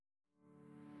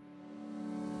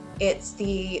It's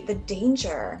the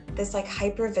danger. This like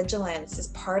hypervigilance is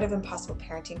part of impossible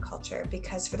parenting culture,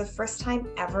 because for the first time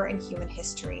ever in human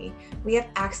history, we have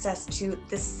access to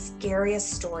the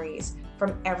scariest stories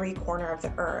from every corner of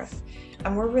the earth,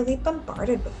 and we're really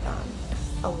bombarded with them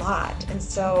a lot. And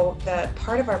so the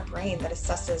part of our brain that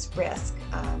assesses risk,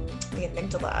 the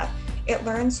amygdala, it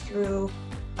learns through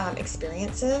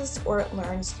experiences, or it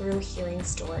learns through hearing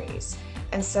stories.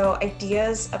 And so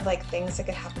ideas of like things that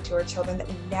could happen to our children that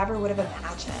we never would have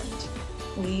imagined,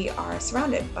 we are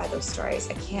surrounded by those stories.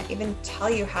 I can't even tell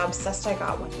you how obsessed I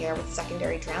got one year with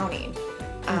secondary drowning.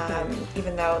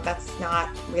 Even though that's not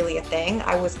really a thing,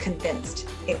 I was convinced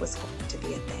it was going to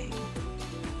be a thing.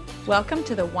 Welcome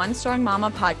to the One Strong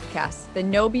Mama podcast, the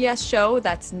no BS show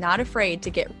that's not afraid to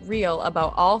get real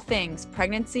about all things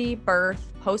pregnancy, birth,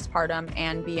 postpartum,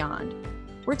 and beyond.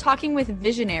 We're talking with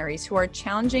visionaries who are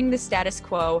challenging the status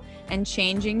quo and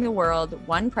changing the world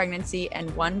one pregnancy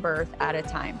and one birth at a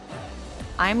time.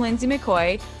 I'm Lindsay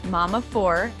McCoy, mom of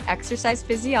 4, exercise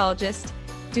physiologist,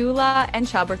 doula, and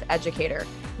childbirth educator.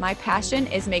 My passion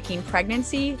is making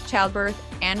pregnancy, childbirth,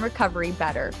 and recovery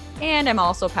better. And I'm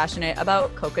also passionate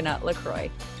about coconut LaCroix.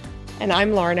 And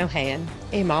I'm Lauren O'Hayan,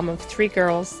 a mom of 3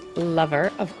 girls,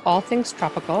 lover of all things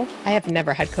tropical. I have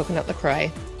never had coconut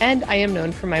LaCroix, and I am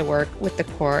known for my work with the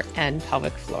core and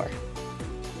pelvic floor.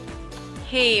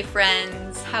 Hey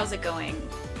friends, how's it going?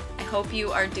 I hope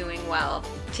you are doing well.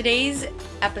 Today's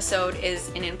episode is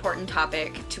an important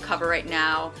topic to cover right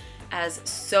now, as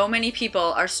so many people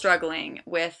are struggling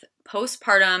with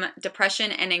postpartum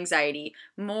depression and anxiety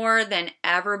more than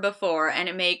ever before, and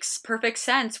it makes perfect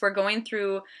sense. We're going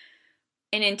through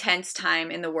an intense time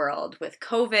in the world with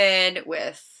COVID,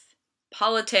 with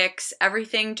politics.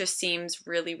 Everything just seems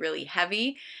really, really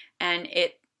heavy, and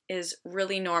it is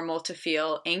really normal to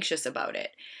feel anxious about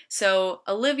it. So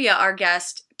Olivia, our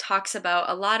guest, talks about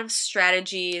a lot of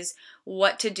strategies,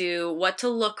 what to do, what to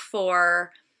look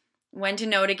for, when to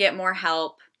know to get more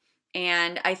help.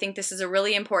 And I think this is a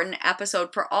really important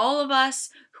episode for all of us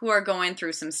who are going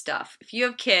through some stuff. If you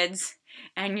have kids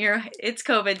and it's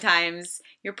COVID times,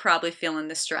 you're probably feeling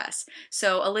the stress.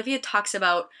 So Olivia talks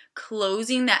about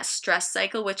closing that stress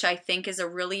cycle, which I think is a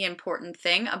really important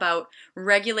thing about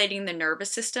regulating the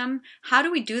nervous system. How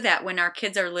do we do that when our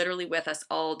kids are literally with us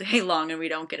all day long and we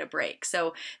don't get a break?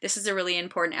 So this is a really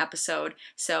important episode.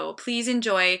 So please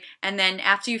enjoy. And then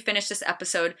after you finish this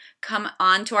episode, come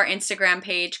on to our Instagram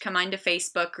page, come on to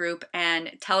Facebook group,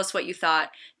 and tell us what you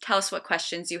thought. Tell us what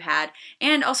questions you had.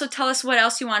 And also tell us what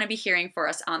else you want to be hearing for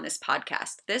us on this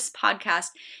podcast. This podcast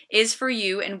is for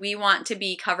you, and we want to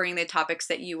be covering the topics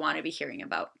that you want to be hearing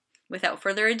about. Without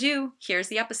further ado, here's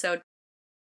the episode.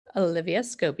 Olivia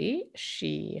Scobie,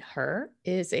 she, her,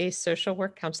 is a social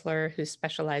work counselor who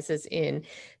specializes in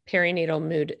perinatal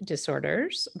mood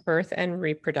disorders, birth and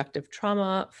reproductive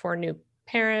trauma for new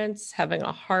parents having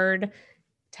a hard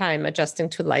time adjusting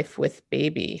to life with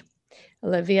baby.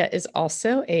 Olivia is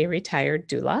also a retired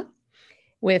doula.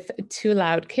 With 2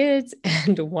 loud kids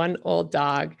and 1 old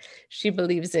dog, she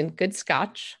believes in good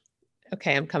scotch.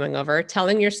 Okay, I'm coming over,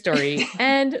 telling your story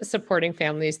and supporting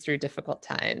families through difficult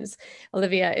times.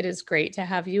 Olivia, it is great to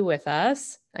have you with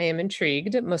us. I am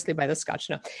intrigued, mostly by the scotch.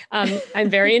 No,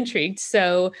 I'm very intrigued.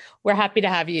 So we're happy to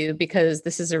have you because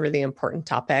this is a really important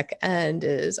topic and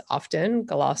is often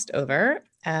glossed over,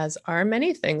 as are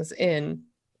many things in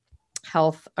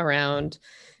health around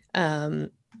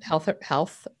health.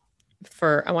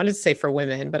 I wanted to say for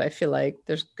women, but I feel like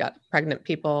there's got pregnant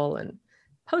people and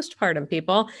postpartum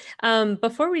people.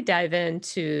 Before we dive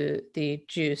into the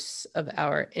juice of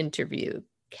our interview,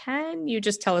 can you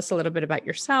just tell us a little bit about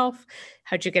yourself?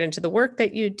 How'd you get into the work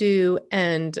that you do?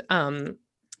 And,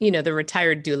 the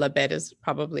retired doula bit is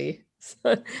probably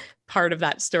part of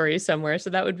that story somewhere. So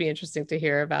that would be interesting to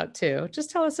hear about too. Just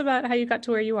tell us about how you got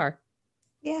to where you are.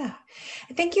 Yeah.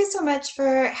 Thank you so much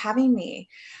for having me.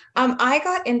 I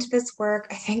got into this work,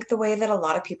 I think, the way that a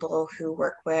lot of people who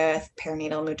work with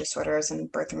perinatal mood disorders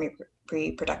and birth and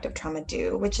reproductive trauma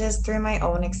do, which is through my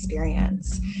own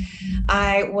experience.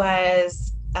 I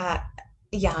was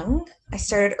young. I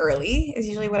started early, is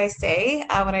usually what I say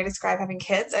when I describe having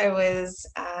kids. I was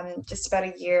just about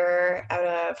a year out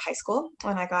of high school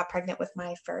when I got pregnant with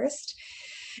my first.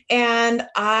 And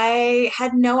I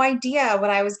had no idea what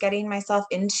I was getting myself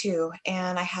into.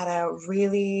 And I had a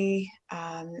really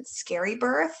scary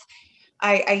birth.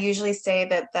 I usually say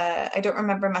that I don't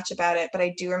remember much about it, but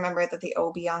I do remember that the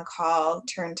OB on call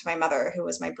turned to my mother, who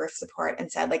was my birth support, and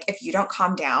said, like, if you don't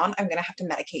calm down, I'm going to have to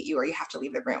medicate you, or you have to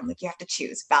leave the room. Like, you have to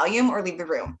choose Valium or leave the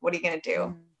room. What are you going to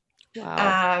do?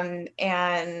 Wow.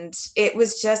 And it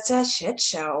was just a shit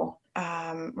show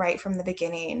right from the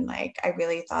beginning. Like I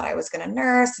really thought I was going to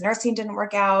nurse. Nursing didn't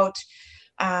work out.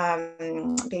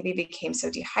 Baby became so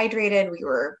dehydrated. We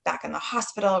were back in the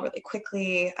hospital really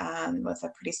quickly with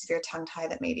a pretty severe tongue tie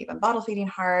that made even bottle feeding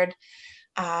hard.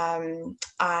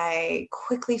 I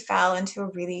quickly fell into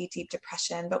a really deep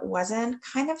depression, but wasn't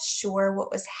kind of sure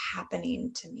what was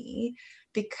happening to me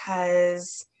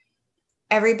because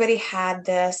everybody had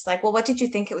this like, well, what did you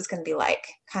think it was going to be like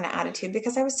kind of attitude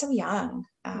because I was so young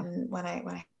when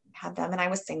I had them and I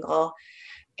was single.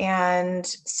 And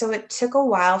so it took a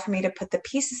while for me to put the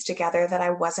pieces together that I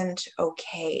wasn't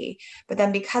okay. But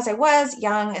then because I was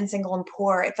young and single and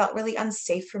poor, it felt really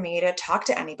unsafe for me to talk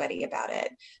to anybody about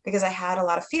it because I had a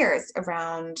lot of fears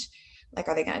around like,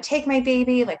 are they going to take my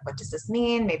baby? Like, what does this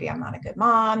mean? Maybe I'm not a good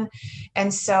mom.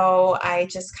 And so I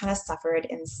just kind of suffered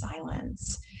in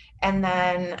silence. And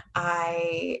then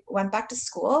I went back to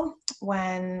school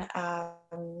when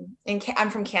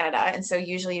I'm from Canada. And so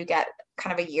usually you get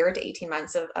kind of a year to 18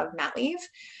 months of mat leave.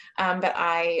 But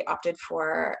I opted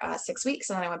for 6 weeks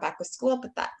and then I went back with school,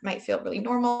 but that might feel really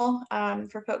normal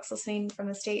for folks listening from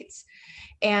the States.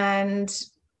 And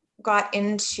got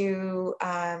into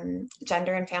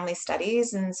gender and family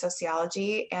studies and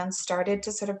sociology and started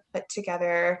to sort of put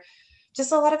together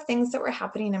just a lot of things that were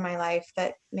happening in my life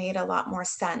that made a lot more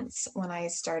sense when I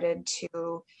started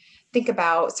to think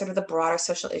about sort of the broader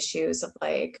social issues of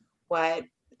like what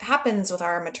happens with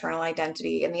our maternal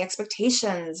identity and the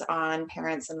expectations on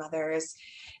parents and mothers,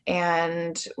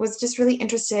 and was just really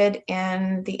interested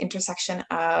in the intersection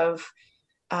of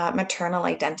maternal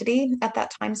identity at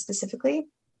that time specifically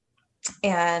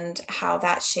and how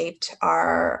that shaped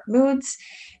our moods.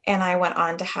 And I went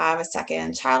on to have a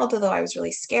second child, although I was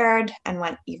really scared and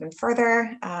went even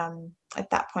further. At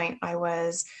that point, I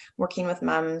was working with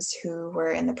moms who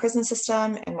were in the prison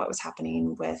system and what was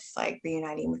happening with like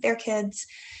reuniting with their kids.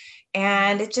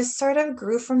 And it just sort of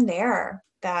grew from there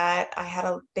that I had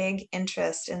a big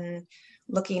interest in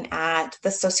looking at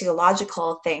the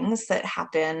sociological things that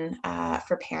happen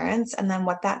for parents and then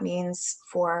what that means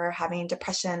for having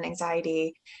depression,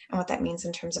 anxiety, and what that means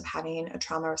in terms of having a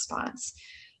trauma response.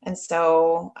 And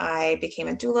so I became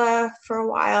a doula for a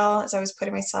while as I was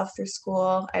putting myself through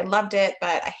school. I loved it,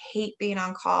 but I hate being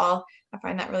on call. I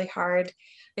find that really hard.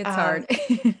 It's hard.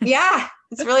 Yeah,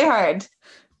 it's really hard.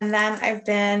 And then I've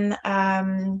been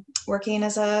working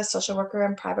as a social worker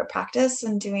in private practice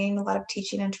and doing a lot of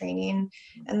teaching and training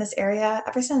in this area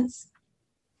ever since.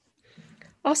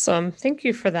 Awesome. Thank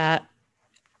you for that.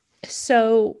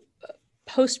 So,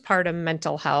 postpartum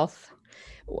mental health,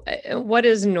 what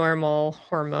is normal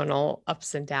hormonal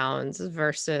ups and downs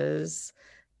versus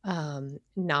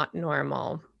not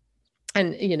normal?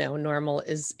 And, normal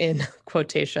is in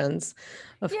quotations,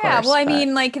 of course. Well, I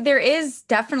mean, like there is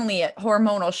definitely a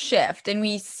hormonal shift and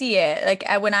we see it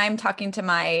like when I'm talking to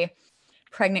my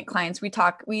pregnant clients,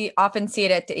 we often see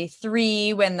it at day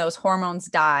 3 when those hormones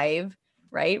dive,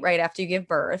 right after you give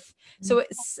birth.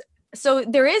 So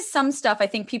there is some stuff I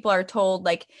think people are told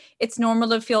like it's normal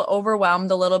to feel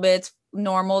overwhelmed a little bit. It's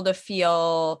normal to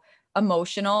feel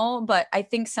emotional, but I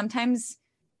think sometimes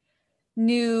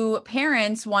new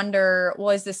parents wonder,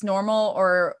 well, is this normal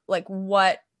or like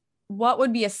what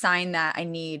would be a sign that I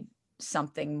need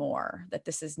something more, that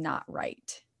this is not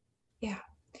right? Yeah.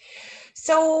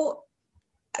 So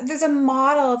there's a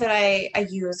model that I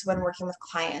use when working with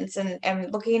clients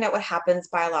and looking at what happens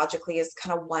biologically is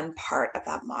kind of one part of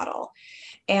that model.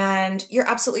 And you're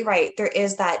absolutely right. There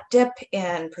is that dip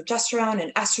in progesterone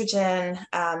and estrogen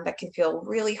that can feel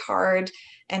really hard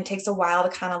and takes a while to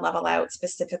kind of level out,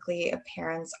 specifically if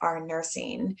parents are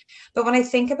nursing. But when I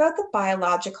think about the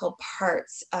biological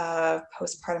parts of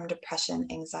postpartum depression,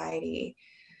 anxiety,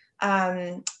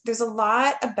 there's a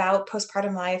lot about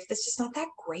postpartum life that's just not that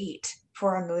great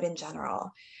for our mood in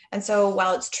general. And so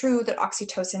while it's true that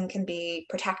oxytocin can be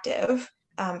protective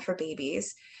for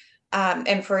babies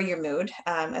and for your mood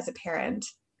as a parent,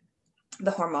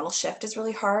 the hormonal shift is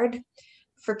really hard.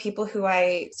 For people who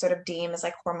I sort of deem as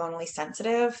like hormonally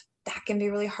sensitive, that can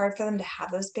be really hard for them to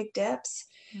have those big dips.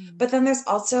 But then there's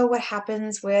also what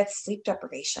happens with sleep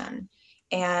deprivation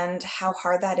and how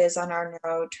hard that is on our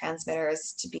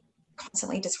neurotransmitters to be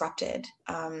constantly disrupted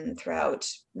throughout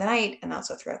the night and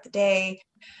also throughout the day.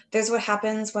 There's what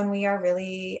happens when we are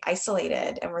really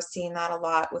isolated, and we're seeing that a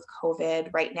lot with COVID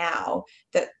right now,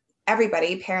 that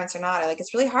everybody, parents or not, are like,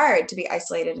 it's really hard to be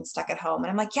isolated and stuck at home.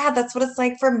 And I'm like, yeah, that's what it's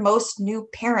like for most new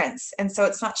parents. And so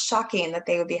it's not shocking that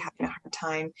they would be having a hard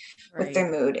time with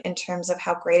their mood in terms of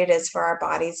how great it is for our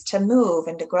bodies to move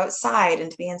and to go outside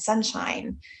and to be in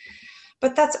sunshine.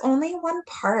 But that's only one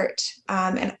part.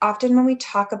 And often when we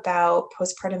talk about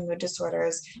postpartum mood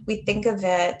disorders, we think of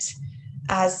it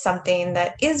as something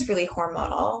that is really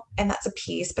hormonal, and that's a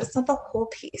piece, but it's not the whole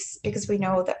piece, because we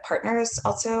know that partners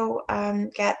also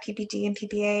get PPD and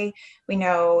PPA. We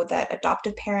know that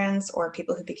adoptive parents or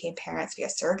people who became parents via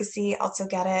surrogacy also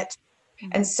get it.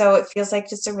 And so it feels like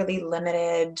just a really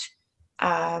limited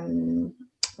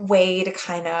way to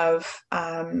kind of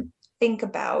think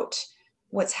about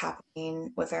what's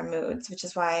happening with our moods, which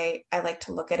is why I like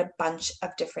to look at a bunch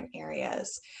of different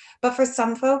areas. But for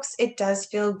some folks, it does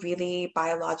feel really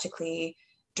biologically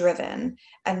driven,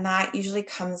 and that usually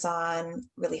comes on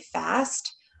really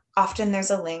fast. Often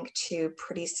there's a link to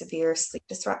pretty severe sleep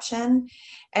disruption.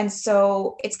 And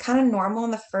so it's kind of normal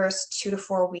in the first 2 to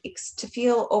 4 weeks to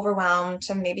feel overwhelmed,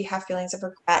 to maybe have feelings of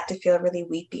regret, to feel really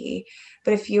weepy.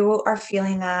 But if you are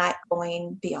feeling that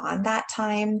going beyond that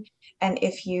time, and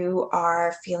if you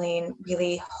are feeling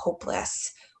really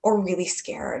hopeless or really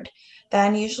scared,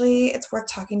 then usually it's worth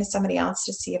talking to somebody else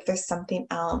to see if there's something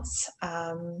else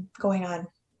going on.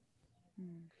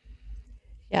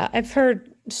 Yeah, I've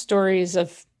heard stories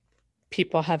of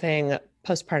people having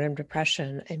postpartum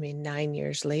depression, 9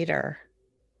 years later,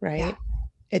 right? Yeah.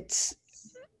 It's,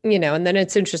 and then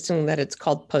it's interesting that it's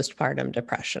called postpartum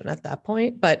depression at that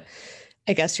point, but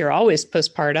I guess you're always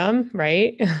postpartum,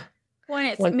 right?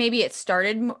 Maybe it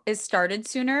started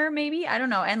sooner, maybe, I don't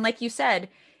know. And like you said,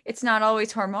 it's not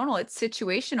always hormonal, it's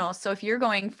situational. So if you're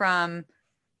going from,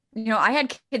 I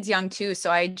had kids young too, so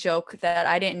I joke that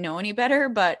I didn't know any better,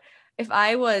 but if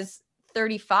I was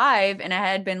 35 and I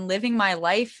had been living my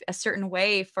life a certain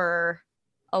way for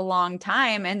a long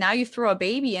time, and now you throw a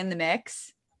baby in the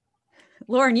mix.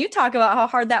 Lauren, you talk about how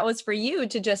hard that was for you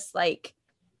to just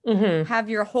have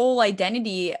your whole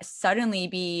identity suddenly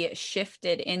be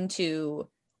shifted into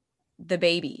the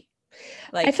baby.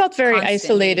 I felt very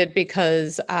isolated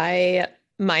because my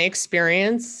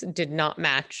experience did not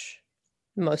match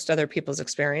most other people's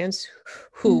experience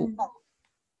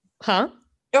Huh?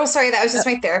 Oh, sorry. That was just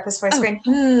my therapist voice going,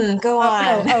 go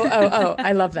on. Oh,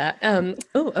 I love that.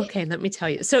 Okay. Let me tell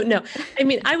you. So no,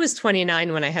 I was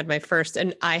 29 when I had my first,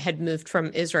 and I had moved from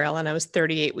Israel, and I was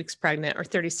 38 weeks pregnant or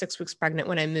 36 weeks pregnant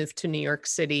when I moved to New York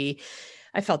City.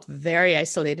 I felt very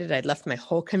isolated. I'd left my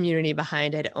whole community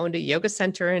behind. I'd owned a yoga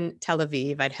center in Tel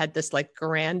Aviv. I'd had this like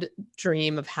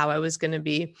dream of how I was going to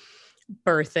be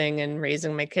birthing and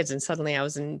raising my kids. And suddenly I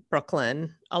was in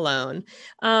Brooklyn alone.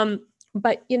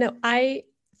 But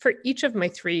for each of my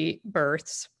 3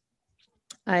 births,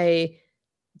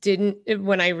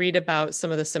 when I read about some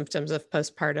of the symptoms of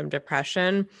postpartum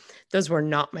depression, those were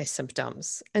not my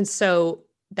symptoms. And so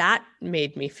that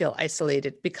made me feel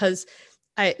isolated, because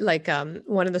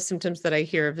one of the symptoms that I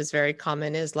hear of is very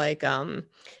common is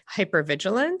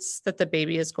hypervigilance, that the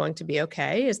baby is going to be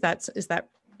okay. Is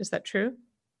that true?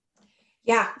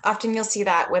 Yeah, often you'll see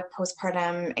that with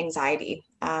postpartum anxiety,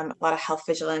 a lot of health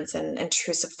vigilance and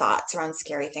intrusive thoughts around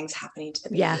scary things happening to the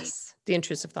baby. Yes, the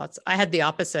intrusive thoughts. I had the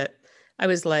opposite. I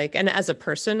was and as a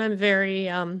person, I'm very,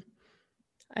 I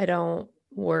don't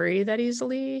worry that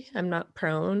easily. I'm not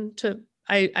prone to,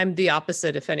 I'm the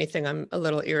opposite. If anything, I'm a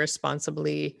little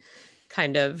irresponsibly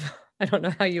kind of, I don't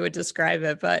know how you would describe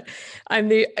it, but I'm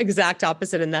the exact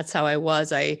opposite. And that's how I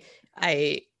was. I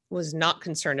was not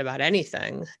concerned about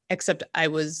anything, except I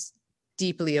was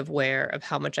deeply aware of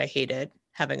how much I hated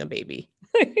having a baby.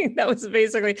 That was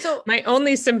basically, so my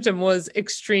only symptom was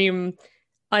extreme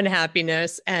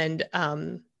unhappiness and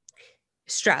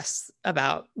stress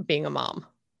about being a mom.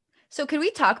 So could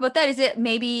we talk about that? Is it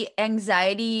maybe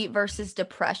anxiety versus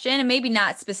depression? And maybe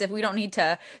not specific. We don't need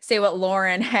to say what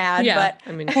Lauren had, but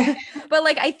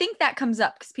but I think that comes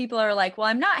up because people are like, well,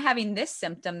 I'm not having this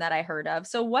symptom that I heard of.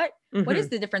 So what is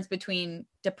the difference between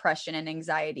depression and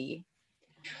anxiety?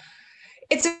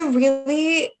 It's a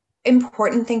really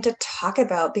important thing to talk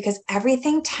about, because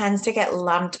everything tends to get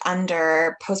lumped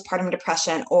under postpartum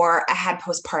depression, or I had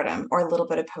postpartum, or a little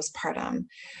bit of postpartum.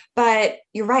 But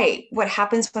you're right. What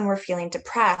happens when we're feeling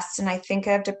depressed? And I think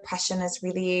of depression as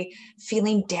really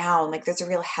feeling down, like there's a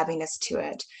real heaviness to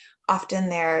it. Often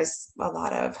there's a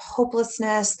lot of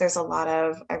hopelessness. There's a lot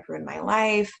of, I've ruined my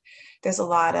life. There's a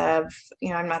lot of,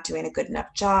 I'm not doing a good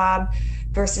enough job,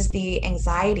 versus the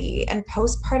anxiety. And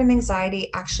postpartum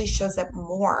anxiety actually shows up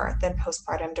more than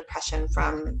postpartum depression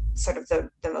from sort of the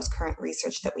most current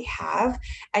research that we have.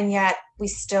 And yet we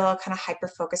still kind of hyper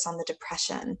focus on the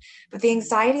depression. But the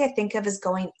anxiety I think of is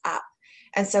going up.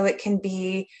 And so it can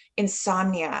be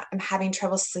insomnia. I'm having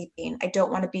trouble sleeping. I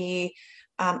don't want to be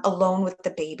alone with the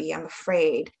baby. I'm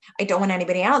afraid. I don't want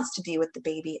anybody else to be with the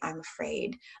baby. I'm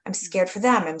afraid. I'm scared for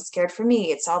them. I'm scared for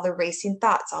me. It's all the racing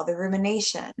thoughts, all the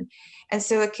rumination. And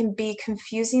so it can be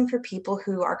confusing for people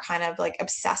who are kind of like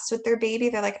obsessed with their baby.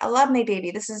 They're like, I love my baby.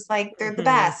 This is like, they're the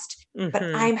best, but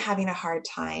I'm having a hard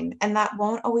time. And that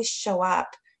won't always show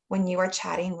up when you are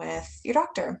chatting with your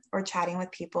doctor or chatting with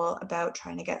people about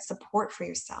trying to get support for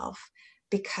yourself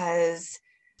because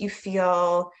you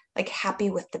feel like happy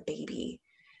with the baby.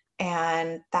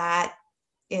 And that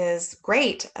is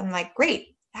great. I'm like,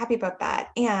 great, happy about that.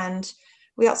 And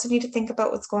we also need to think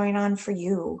about what's going on for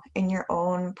you in your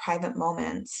own private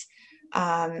moments.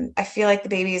 I feel like the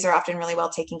babies are often really well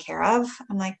taken care of.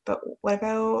 I'm like, but what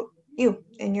about you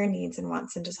and your needs and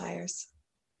wants and desires?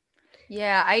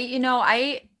 Yeah,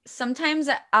 I sometimes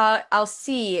I'll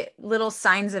see little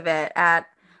signs of it at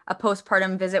a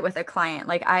postpartum visit with a client.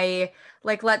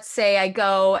 Like let's say I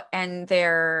go and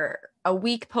they're a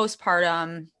week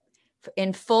postpartum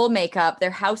in full makeup, their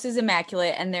house is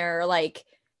immaculate, and they're like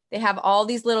they have all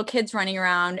these little kids running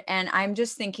around, and I'm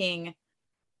just thinking,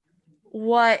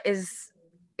 what is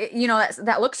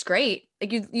that looks great.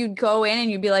 Like you'd go in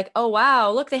and you'd be like, oh wow,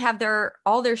 look, they have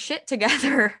all their shit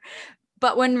together.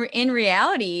 But when in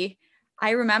reality,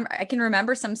 I can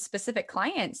remember some specific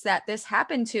clients that this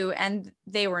happened to, and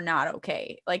they were not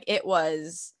okay. Like it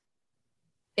was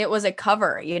a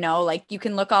cover, like you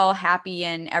can look all happy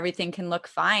and everything can look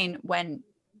fine when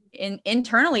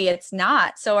internally it's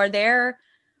not. So are there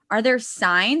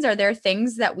signs? Are there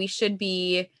things that we should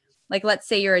be, like, let's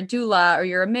say you're a doula or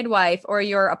you're a midwife or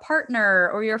you're a partner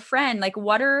or you're a friend, like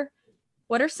what are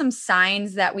some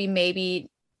signs that we maybe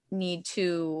need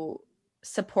to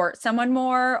support someone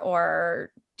more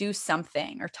or do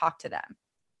something or talk to them?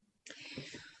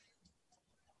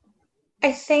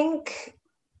 I think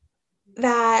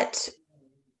that,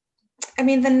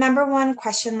 the number one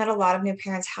question that a lot of new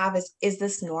parents have is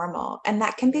this normal? And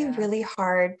that can be really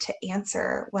hard to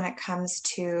answer when it comes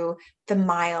to the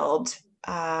mild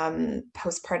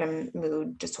postpartum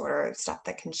mood disorder stuff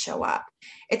that can show up.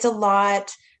 It's a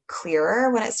lot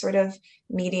clearer when it's sort of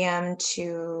medium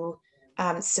to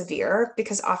severe,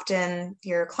 because often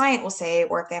your client will say,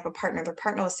 or if they have a partner, their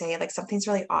partner will say, like, something's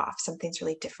really off, something's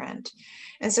really different.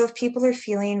 And so if people are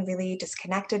feeling really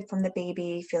disconnected from the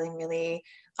baby, feeling really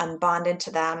unbonded to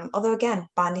them, although again,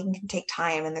 bonding can take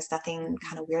time and there's nothing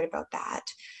kind of weird about that.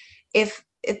 If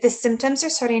the symptoms are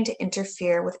starting to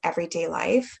interfere with everyday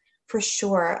life, for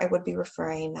sure, I would be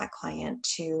referring that client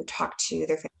to talk to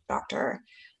their family doctor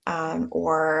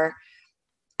or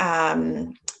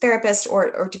therapist,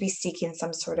 or to be seeking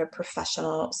some sort of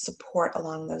professional support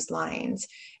along those lines.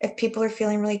 If people are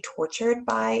feeling really tortured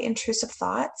by intrusive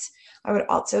thoughts, I would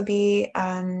also be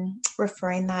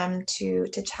referring them to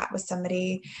chat with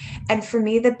somebody. And for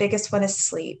me, the biggest one is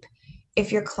sleep.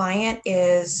 If your client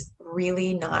is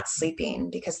really not sleeping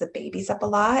because the baby's up a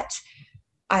lot,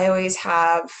 I always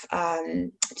have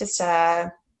just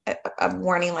a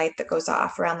warning light that goes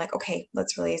off around, like, okay,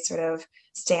 let's really sort of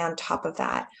stay on top of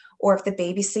that. Or if the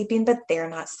baby's sleeping, but they're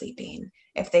not sleeping,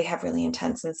 if they have really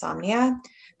intense insomnia,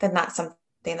 then that's something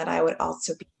that I would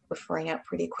also be referring out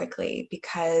pretty quickly,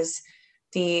 because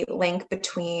the link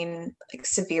between like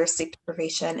severe sleep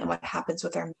deprivation and what happens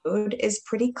with our mood is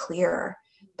pretty clear.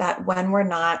 That when we're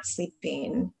not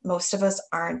sleeping, most of us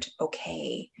aren't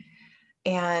okay.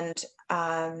 And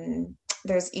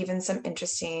there's even some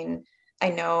interesting, I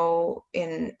know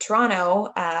in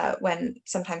Toronto, when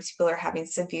sometimes people are having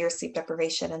severe sleep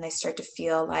deprivation and they start to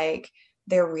feel like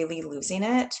they're really losing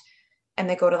it and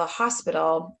they go to the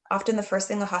hospital, often the first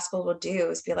thing the hospital will do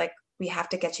is be like, we have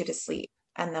to get you to sleep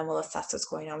and then we'll assess what's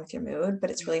going on with your mood. But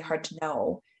it's really hard to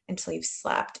know until you've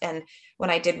slept. And when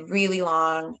I did really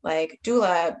long, like,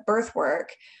 doula birth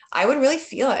work, I would really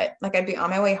feel it. Like, I'd be on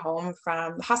my way home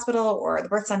from the hospital or the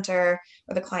birth center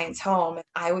or the client's home, and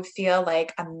I would feel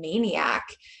like a maniac,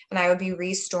 and I would be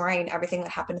restoring everything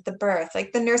that happened at the birth.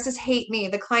 Like, the nurses hate me,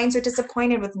 the clients are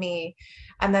disappointed with me.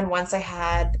 And then once I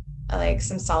had like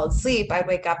some solid sleep, I'd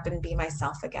wake up and be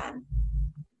myself again.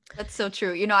 That's so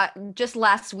true. Just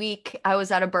last week I was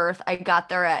at a birth. I got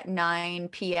there at 9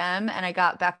 p.m. and I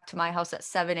got back to my house at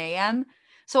 7 a.m.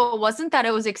 So it wasn't that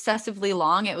it was excessively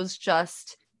long. It was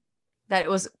just that it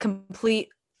was complete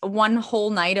one whole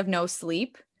night of no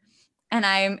sleep.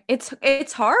 And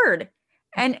it's hard.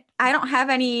 And I don't have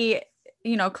any,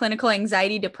 clinical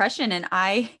anxiety, depression.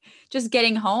 And just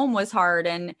getting home was hard.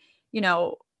 And,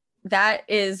 that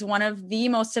is one of the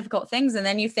most difficult things. And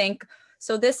then you think,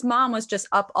 so this mom was just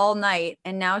up all night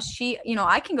and now she,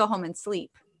 I can go home and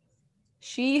sleep.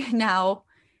 she now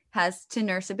has to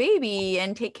nurse a baby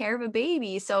and take care of a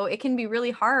baby. So it can be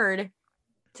really hard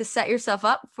to set yourself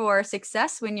up for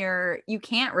success when you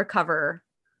can't recover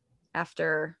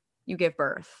after you give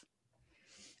birth.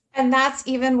 And that's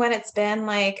even when it's been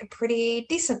like a pretty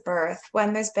decent birth,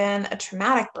 when there's been a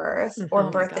traumatic birth or Oh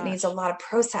my birth that needs a gosh. lot of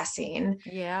processing.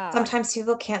 Yeah. Sometimes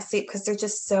people can't sleep because they're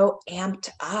just so amped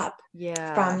up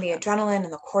Yeah. from the adrenaline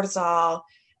and the cortisol.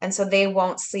 And so they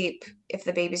won't sleep if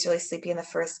the baby's really sleepy in the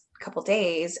first couple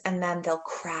days, and then they'll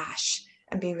crash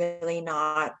and be really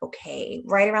not okay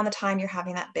right around the time you're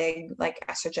having that big like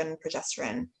estrogen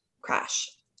progesterone crash.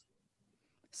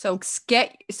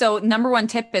 So number one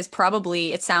tip is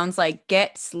probably, it sounds like,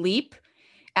 get sleep.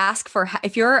 Ask for,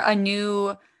 if you're a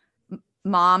new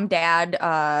mom,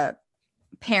 dad,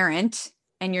 parent,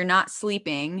 and you're not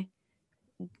sleeping,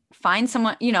 find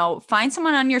someone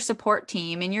on your support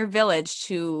team in your village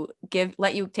to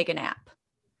let you take a nap.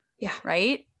 Yeah.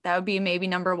 Right? That would be maybe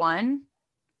number one.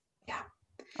 Yeah.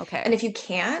 Okay. And if you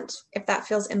can't, if that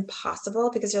feels impossible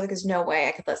because you're like, there's no way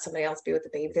I could let somebody else be with the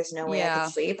baby, there's no way I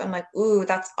could sleep. I'm like, ooh,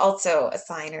 that's also a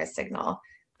sign or a signal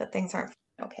that things aren't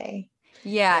okay.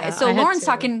 Yeah. So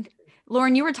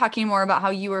Lauren, you were talking more about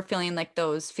how you were feeling like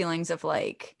those feelings of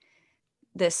like,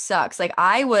 this sucks. Like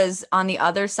I was on the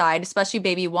other side, especially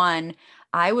baby one.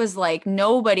 I was like,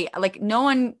 no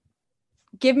one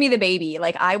give me the baby.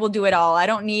 Like I will do it all. I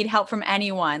don't need help from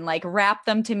anyone. Like wrap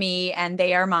them to me and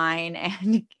they are mine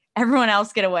and everyone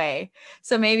else get away.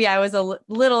 So maybe I was a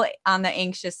little on the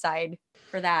anxious side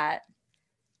for that.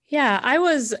 Yeah,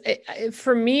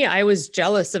 for me, I was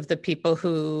jealous of the people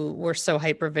who were so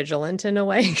hyper vigilant in a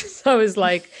way. So I was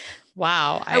like,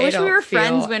 wow, I wish we were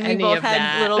friends feel when we any both of had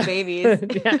that. little babies.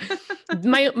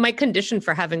 Yeah. My condition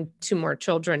for having two more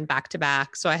children back to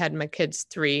back. So I had my kids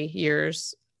 3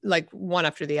 years, like one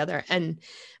after the other. And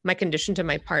my condition to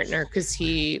my partner, because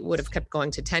he would have kept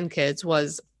going to 10 kids,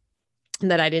 was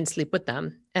that I didn't sleep with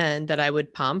them and that I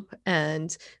would pump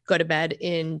and go to bed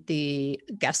in the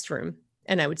guest room.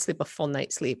 And I would sleep a full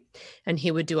night's sleep, and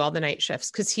he would do all the night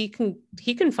shifts because he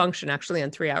can function actually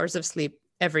on 3 hours of sleep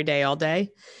every day, all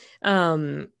day.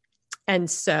 And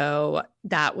so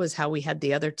that was how we had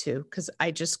the other two, because I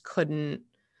just couldn't.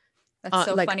 That's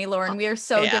so funny, Lauren. We are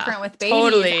so different with babies.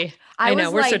 Totally. I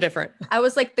know, we're so different. I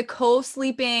was like the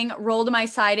co-sleeping, roll to my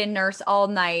side and nurse all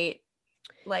night.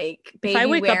 Like baby, if I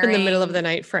wake up in the middle of the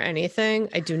night for anything,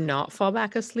 I do not fall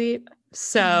back asleep.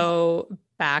 So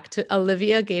back to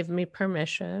Olivia gave me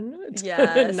permission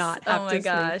to not have to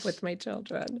sleep with my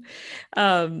children.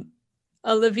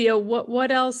 Olivia,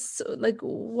 what else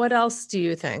do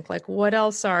you think? Like what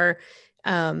else are,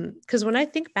 because when I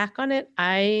think back on it,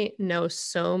 I know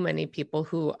so many people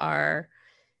who are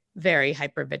very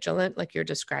hypervigilant, like you're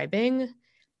describing.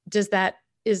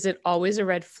 Is it always a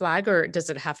red flag, or does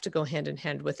it have to go hand in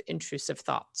hand with intrusive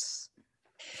thoughts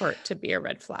for it to be a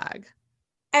red flag?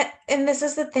 And this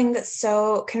is the thing that's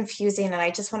so confusing. And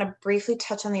I just want to briefly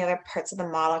touch on the other parts of the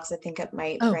model because I think it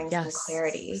might bring some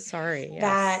clarity. Sorry.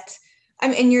 Yes.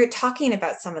 And you're talking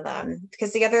about some of them,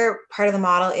 because the other part of the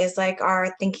model is like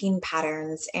our thinking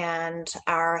patterns and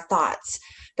our thoughts,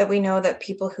 that we know that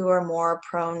people who are more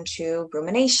prone to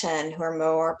rumination, who are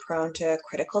more prone to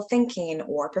critical thinking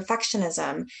or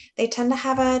perfectionism, they tend to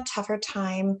have a tougher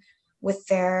time with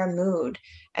their mood.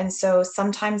 And so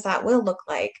sometimes that will look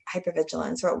like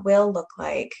hypervigilance, or it will look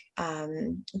like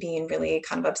being really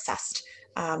kind of obsessed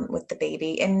with the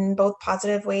baby in both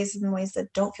positive ways and ways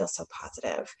that don't feel so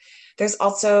positive. There's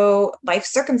also life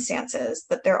circumstances,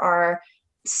 that there are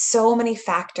so many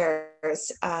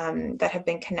factors that have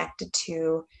been connected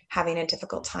to having a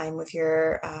difficult time with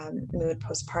your mood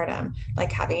postpartum,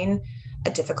 like having a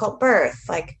difficult birth,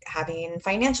 like having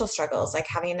financial struggles, like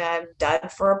having a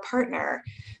dud for a partner.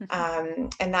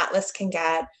 And that list can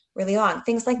get really long.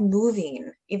 Things like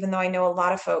moving, even though I know a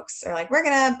lot of folks are like, we're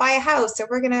going to buy a house or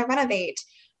we're going to renovate.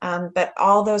 But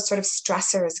all those sort of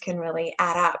stressors can really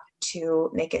add up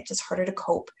to make it just harder to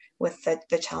cope with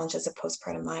the challenges of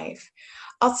postpartum life.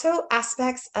 Also,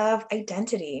 aspects of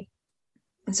identity.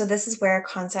 And so this is where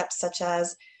concepts such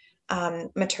as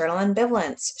maternal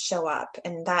ambivalence show up.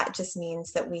 And that just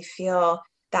means that we feel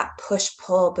that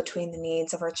push-pull between the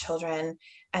needs of our children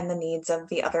and the needs of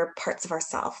the other parts of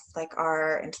ourself, like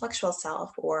our intellectual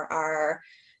self or our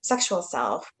sexual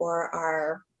self or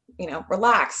our,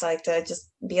 relax, I like to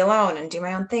just be alone and do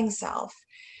my own thing self.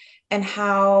 And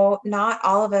how not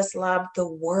all of us love the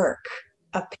work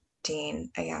of parenting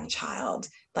a young child,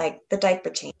 like the diaper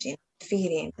changing,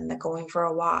 feeding, and the going for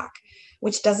a walk,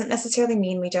 which doesn't necessarily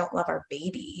mean we don't love our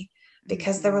baby.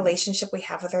 because the relationship we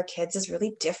have with our kids is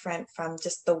really different from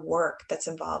just the work that's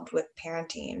involved with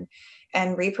parenting.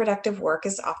 And reproductive work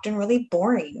is often really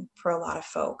boring for a lot of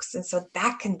folks. And so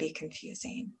that can be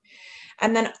confusing.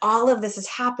 And then all of this is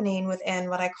happening within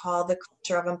what I call the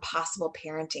culture of impossible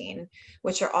parenting,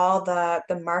 which are all the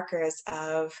markers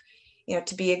of,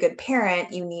 to be a good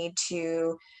parent, you need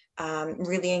to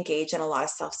really engage in a lot of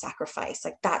self-sacrifice.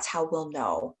 Like that's how we'll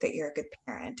know that you're a good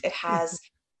parent. It has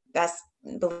best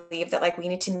believe that like we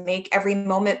need to make every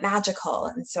moment magical,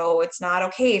 and so it's not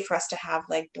okay for us to have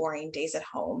like boring days at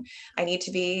home. I need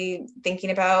to be thinking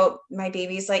about my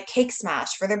baby's like cake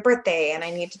smash for their birthday, and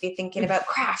I need to be thinking about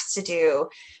crafts to do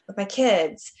with my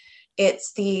kids.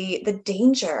 It's the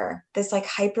danger. This like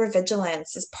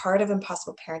hypervigilance is part of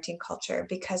impossible parenting culture,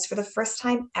 because for the first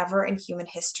time ever in human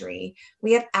history,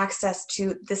 we have access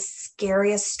to the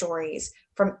scariest stories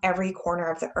from every corner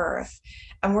of the earth.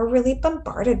 And we're really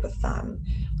bombarded with them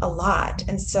a lot.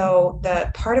 And so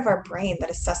the part of our brain that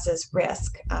assesses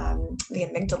risk, the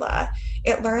amygdala,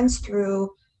 it learns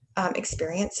through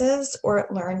experiences, or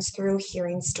it learns through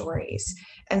hearing stories.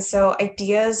 And so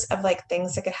ideas of like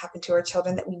things that could happen to our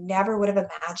children that we never would have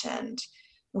imagined,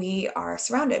 we are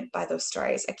surrounded by those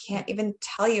stories. I can't even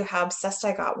tell you how obsessed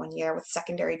I got one year with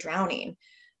secondary drowning.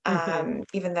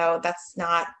 Even though that's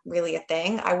not really a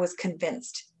thing, I was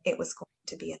convinced it was going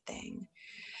to be a thing.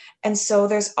 And so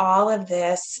there's all of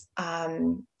this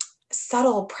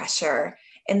subtle pressure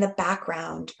in the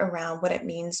background around what it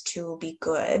means to be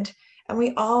good. And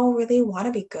we all really want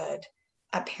to be good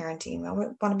at parenting. We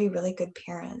want to be really good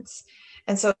parents.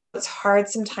 And so it's hard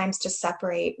sometimes to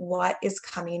separate what is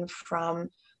coming from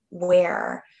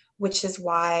where, which is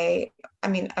why,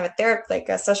 I'm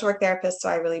a social work therapist, so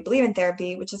I really believe in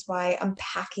therapy, which is why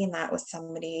unpacking that with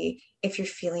somebody, if you're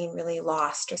feeling really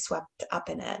lost or swept up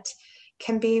in it,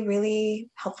 can be really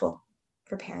helpful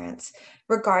for parents,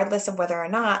 regardless of whether or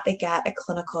not they get a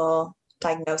clinical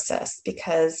diagnosis,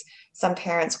 because some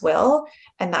parents will,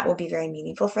 and that will be very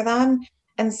meaningful for them.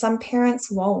 And some parents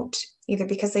won't, either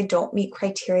because they don't meet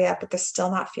criteria, but they're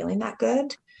still not feeling that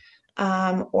good,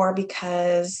 or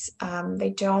because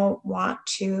they don't want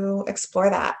to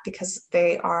explore that because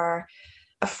they are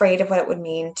afraid of what it would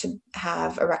mean to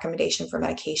have a recommendation for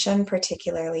medication,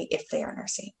 particularly if they are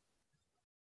nursing.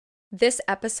 This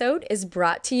episode is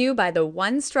brought to you by the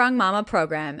One Strong Mama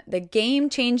program, the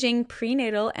game-changing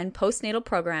prenatal and postnatal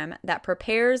program that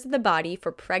prepares the body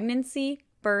for pregnancy,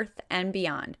 birth, and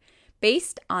beyond,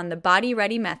 based on the Body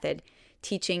Ready method,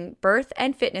 teaching birth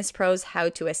and fitness pros how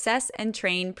to assess and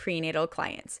train prenatal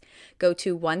clients. Go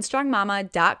to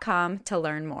onestrongmama.com to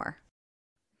learn more.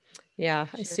 Yeah,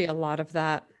 I see a lot of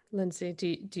that. Lindsay,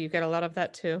 do you get a lot of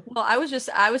that too? Well, I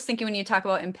was thinking when you talk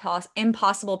about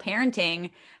impossible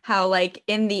parenting, how like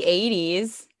in the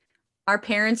 80s, our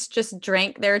parents just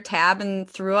drank their tab and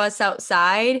threw us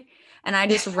outside, and I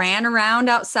just ran around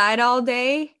outside all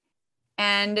day.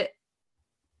 And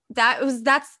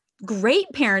that's great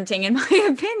parenting in my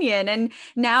opinion. And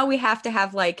now we have to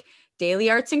have like daily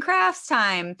arts and crafts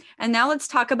time. And now let's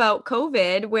talk about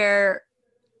COVID, where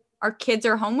our kids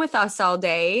are home with us all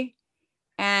day.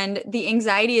 And the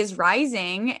anxiety is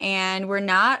rising, and we're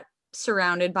not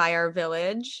surrounded by our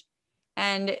village.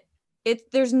 And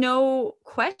there's no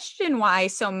question why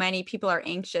so many people are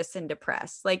anxious and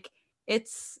depressed. Like it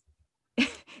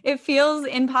feels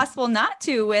impossible not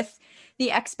to, with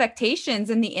the expectations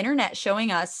and the internet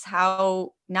showing us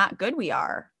how not good we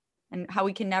are and how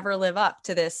we can never live up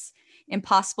to this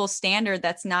impossible standard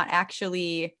that's not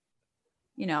actually,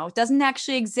 doesn't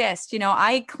actually exist.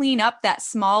 I clean up that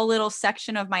small little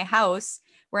section of my house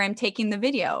where I'm taking the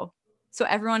video, so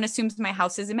everyone assumes my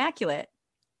house is immaculate.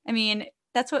 I mean,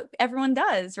 that's what everyone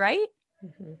does, right?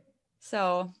 Mm-hmm.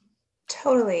 So.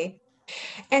 Totally.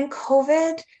 And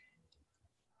COVID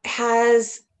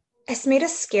has made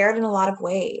us scared in a lot of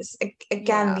ways.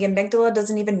 Again, The amygdala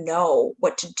doesn't even know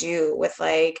what to do with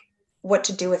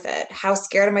it. How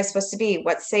scared am I supposed to be?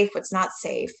 What's safe? What's not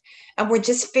safe? And we're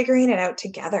just figuring it out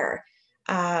together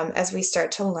as we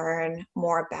start to learn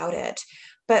more about it.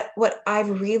 But what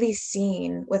I've really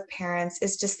seen with parents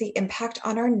is just the impact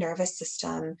on our nervous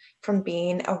system from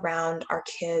being around our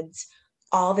kids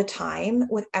all the time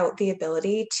without the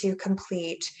ability to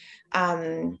complete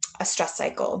a stress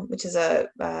cycle, which is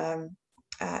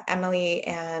Emily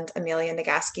and Amelia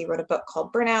Nagoski wrote a book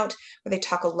called Burnout, where they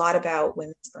talk a lot about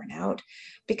women's burnout,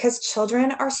 because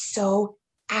children are so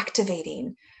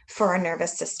activating for our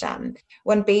nervous system.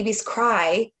 When babies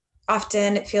cry,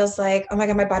 often it feels like, oh my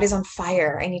God, my body's on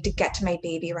fire. I need to get to my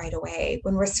baby right away.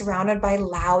 When we're surrounded by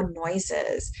loud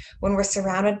noises, when we're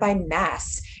surrounded by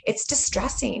mess, it's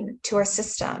distressing to our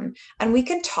system. And we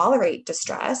can tolerate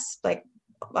distress. Like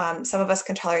some of us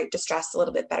can tolerate distress a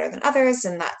little bit better than others,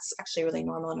 and that's actually really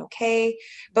normal and okay.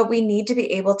 But we need to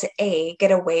be able to A,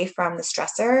 get away from the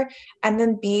stressor, and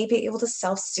then B, be able to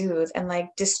self-soothe and like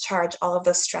discharge all of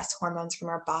those stress hormones from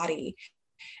our body.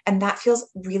 And that feels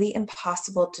really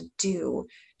impossible to do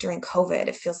during COVID.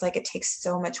 It feels like it takes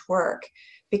so much work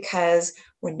because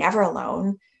we're never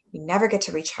alone. We never get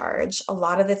to recharge. A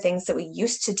lot of the things that we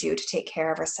used to do to take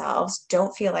care of ourselves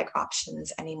don't feel like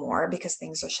options anymore because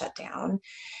things are shut down.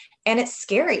 And it's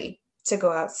scary to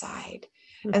go outside.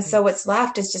 Mm-hmm. And so what's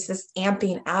left is just this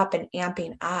amping up and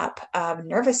amping up of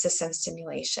nervous system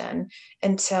stimulation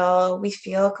until we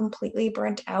feel completely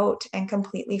burnt out and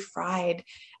completely fried.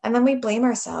 And then we blame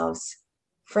ourselves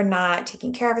for not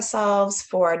taking care of ourselves,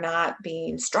 for not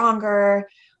being stronger,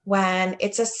 when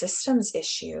it's a systems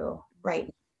issue right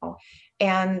now.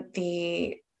 And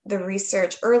the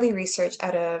research, early research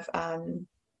out of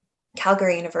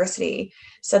Calgary University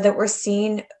said that we're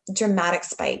seeing dramatic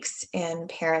spikes in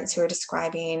parents who are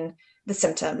describing the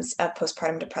symptoms of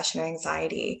postpartum depression or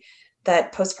anxiety.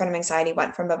 That postpartum anxiety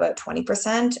went from about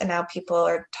 20%, and now people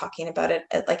are talking about it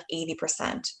at like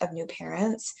 80% of new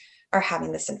parents are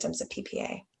having the symptoms of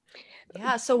PPA.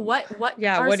 Yeah. So what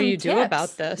do you do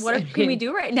about this? What can we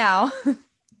do right now?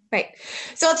 Right.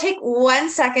 So I'll take 1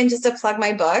 second just to plug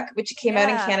my book, which came out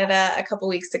in Canada a couple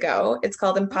weeks ago. It's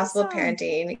called Impossible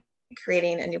Parenting,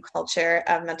 Creating a New Culture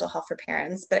of Mental Health for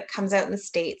Parents, but it comes out in the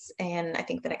States in, I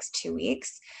think, the next 2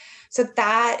 weeks. So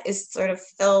that is sort of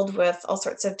filled with all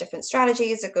sorts of different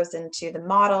strategies. It goes into the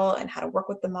model and how to work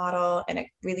with the model, and it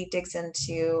really digs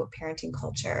into parenting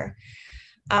culture.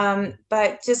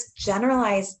 But just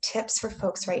generalized tips for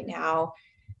folks right now,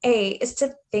 is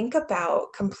to think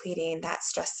about completing that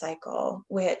stress cycle,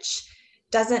 which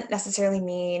doesn't necessarily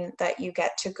mean that you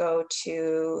get to go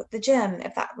to the gym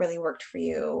if that really worked for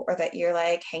you, or that you're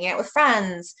like hanging out with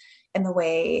friends in the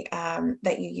way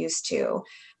that you used to,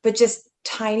 but just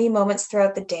tiny moments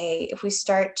throughout the day. If we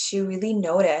start to really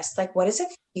notice, like, what does it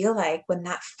feel like when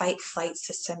that fight flight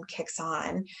system kicks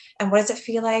on? And what does it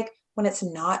feel like when it's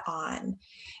not on?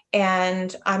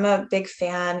 And I'm a big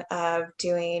fan of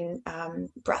doing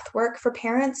breath work for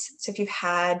parents. So if you've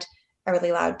had a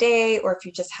really loud day, or if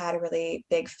you just had a really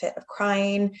big fit of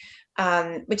crying,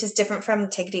 which is different from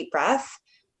take a deep breath,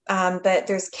 but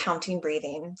there's counting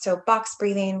breathing. So box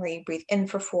breathing, where you breathe in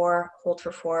for 4, hold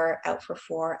for 4, out for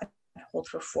 4, and hold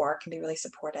for 4, can be really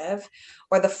supportive.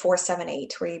 Or the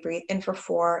 4-7-8, where you breathe in for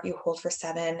 4, you hold for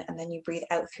 7, and then you breathe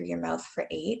out through your mouth for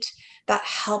 8. That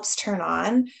helps turn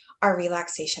on our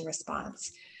relaxation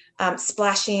response.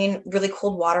 Splashing really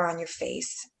cold water on your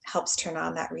face helps turn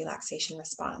on that relaxation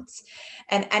response.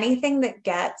 And anything that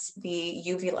gets the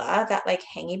uvula, that like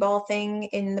hangy ball thing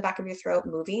in the back of your throat,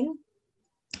 moving,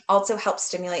 also helps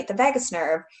stimulate the vagus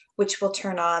nerve, which will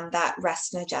turn on that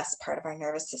rest and digest part of our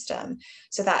nervous system.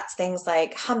 So that's things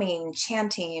like humming,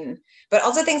 chanting, but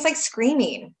also things like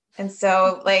screaming. And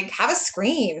so like have a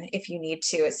scream if you need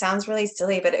to. It sounds really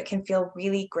silly, but it can feel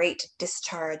really great to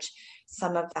discharge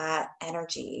some of that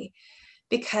energy,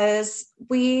 because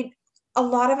a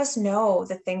lot of us know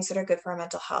the things that are good for our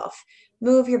mental health.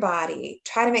 Move your body,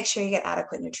 try to make sure you get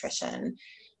adequate nutrition,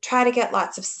 try to get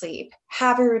lots of sleep,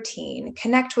 have a routine,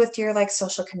 connect with your like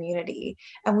social community.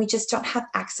 And we just don't have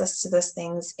access to those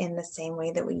things in the same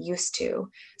way that we used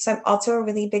to. So I'm also a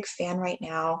really big fan right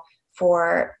now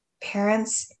for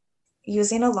parents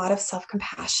using a lot of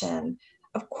self-compassion.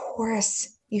 Of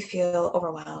course you feel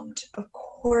overwhelmed. Of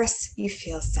course you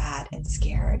feel sad and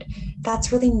scared.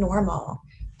 That's really normal,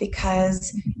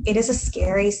 because it is a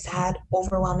scary, sad,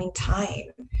 overwhelming time.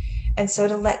 And so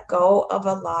to let go of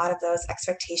a lot of those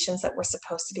expectations that we're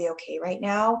supposed to be okay right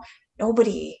now,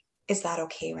 nobody is that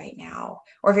okay right now,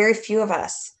 or very few of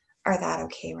us are that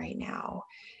okay right now.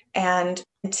 And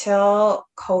until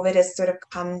COVID has sort of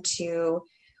come to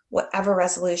whatever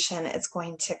resolution it's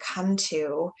going to come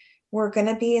to, we're going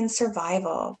to be in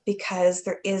survival, because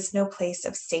there is no place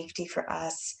of safety for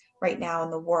us right now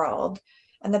in the world.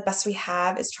 And the best we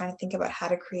have is trying to think about how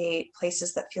to create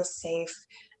places that feel safe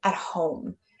at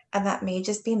home. And that may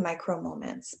just be micro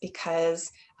moments,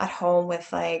 because at home with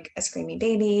like a screaming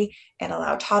baby and a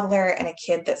loud toddler and a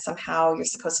kid that somehow you're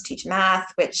supposed to teach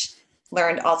math, which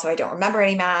learned also I don't remember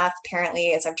any math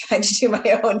apparently, as I'm trying to do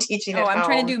my own teaching at home. I'm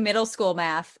trying to do middle school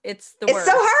math. It's so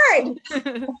hard.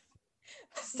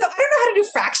 So I don't know how to do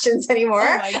fractions anymore.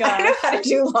 Oh my gosh. I don't know how to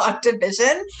do log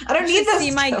division. I don't need those.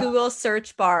 See my Google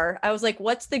search bar. I was like,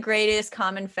 what's the greatest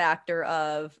common factor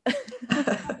of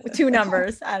 2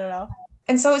 numbers? I don't know.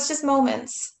 And so it's just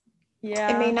moments.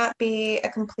 Yeah. It may not be a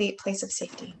complete place of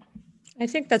safety. I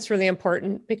think that's really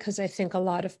important because I think a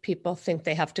lot of people think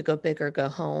they have to go big or go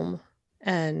home,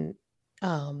 and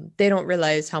they don't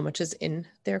realize how much is in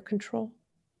their control.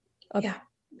 Yeah.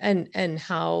 And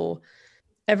how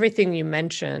everything you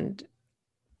mentioned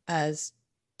as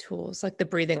tools, like the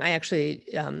breathing, I actually,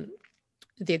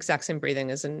 the exact same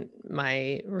breathing is in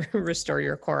my Restore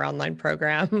Your Core online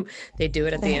program. They do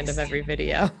it at the end of every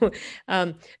video.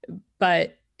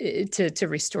 But to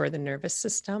restore the nervous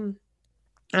system.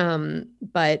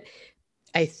 But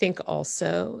I think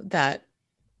also that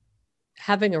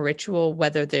having a ritual,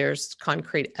 whether there's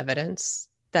concrete evidence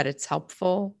that it's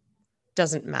helpful,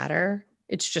 doesn't matter.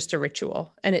 It's just a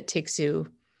ritual, and it takes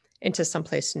you into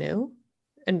someplace new.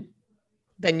 And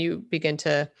then you begin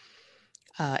to,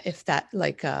 if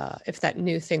that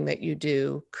new thing that you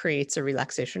do creates a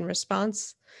relaxation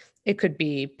response, it could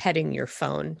be petting your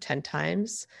phone 10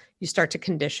 times. You start to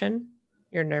condition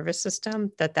your nervous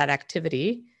system that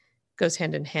activity goes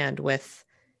hand in hand with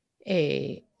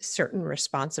a certain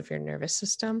response of your nervous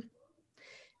system.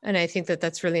 And I think that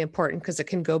that's really important because it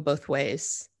can go both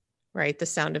ways, right? The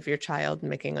sound of your child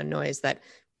making a noise that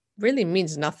really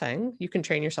means nothing, you can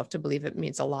train yourself to believe it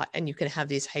means a lot, and you can have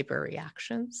these hyper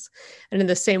reactions. And in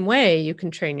the same way, you can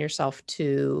train yourself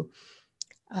to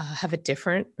have a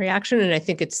different reaction. And I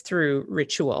think it's through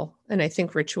ritual. And I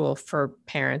think ritual for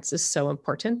parents is so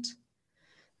important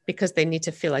because they need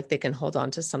to feel like they can hold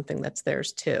on to something that's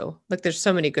theirs too. Like there's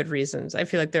so many good reasons. I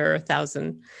feel like there are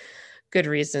 1,000 good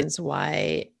reasons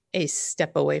why a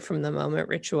step away from the moment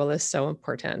ritual is so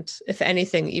important. If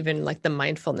anything, even like the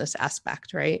mindfulness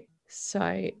aspect, right? So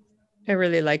I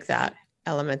really like that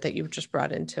element that you've just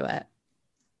brought into it.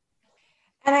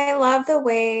 And I love the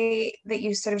way that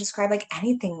you sort of describe like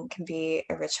anything can be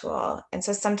a ritual. And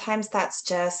so sometimes that's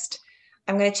just,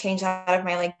 I'm going to change out of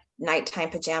my like nighttime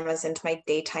pajamas into my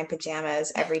daytime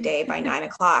pajamas every day by 9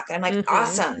 o'clock. And I'm like,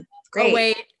 awesome.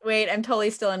 Great. Oh, wait. I'm totally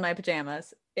still in my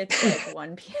pajamas. It's like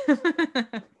 1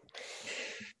 p.m.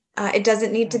 It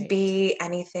doesn't need to be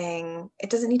anything.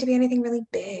 It doesn't need to be anything really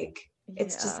big.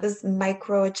 It's just those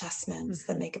micro adjustments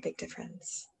that make a big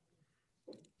difference.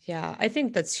 Yeah, I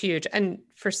think that's huge. And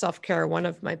for self-care, one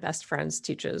of my best friends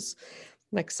teaches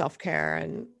like self-care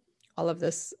and all of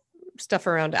this stuff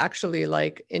around actually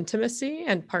like intimacy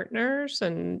and partners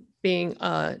and being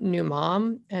a new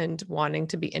mom and wanting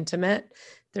to be intimate.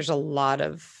 There's a lot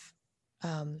of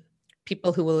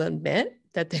people who will admit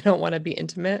that they don't want to be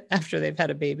intimate after they've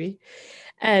had a baby.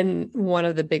 And one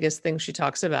of the biggest things she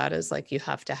talks about is like, you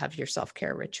have to have your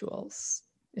self-care rituals.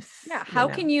 How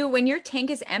can you, when your tank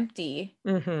is empty,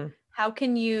 how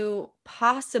can you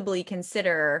possibly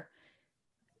consider,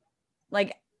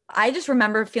 like, I just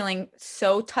remember feeling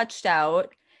so touched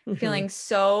out, feeling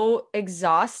so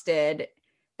exhausted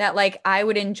that like I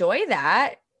would enjoy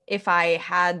that if I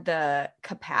had the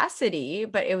capacity,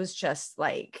 but it was just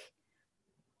like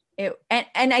it.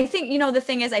 And I think, you know, the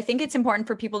thing is, I think it's important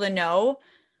for people to know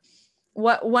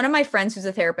what one of my friends who's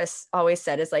a therapist always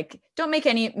said is like, don't make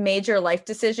any major life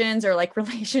decisions or like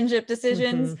relationship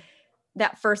decisions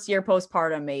that first year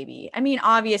postpartum, maybe. I mean,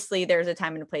 obviously there's a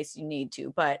time and a place you need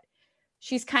to, but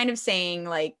she's kind of saying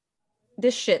like,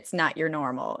 this shit's not your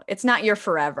normal. It's not your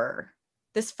forever.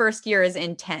 This first year is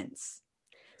intense.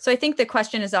 So I think the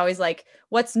question is always like,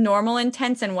 what's normal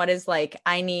intense and what is like,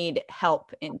 I need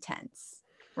help intense,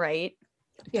 right?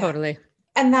 Yeah. Totally.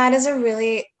 And that is a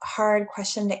really hard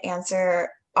question to answer,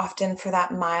 often for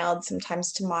that mild,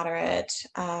 sometimes to moderate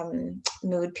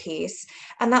mood piece.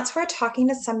 And that's where talking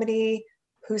to somebody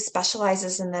who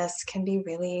specializes in this can be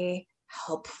really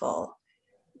helpful,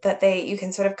 that you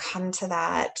can sort of come to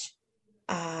that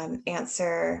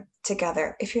answer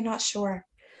together if you're not sure.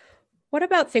 What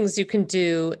about things you can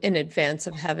do in advance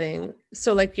of having,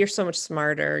 so like you're so much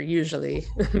smarter usually,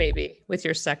 maybe with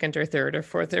your second or third or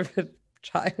fourth or fifth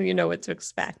child, you know what to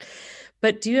expect.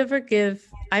 But do you ever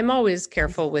I'm always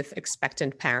careful with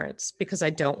expectant parents because I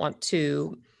don't want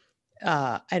to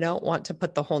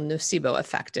put the whole nocebo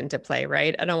effect into play,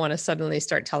 right? I don't want to suddenly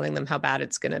start telling them how bad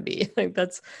it's going to be. Like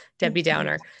that's Debbie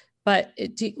Downer. But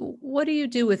what do you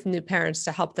do with new parents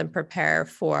to help them prepare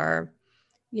for,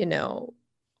 you know,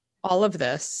 all of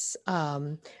this?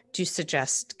 Do you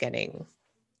suggest getting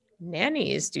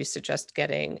nannies? Do you suggest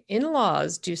getting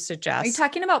in-laws? Do you suggest... Are you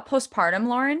talking about postpartum,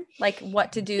 Lauren? Like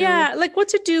what to do? Yeah, like what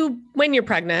to do when you're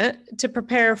pregnant to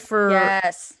prepare for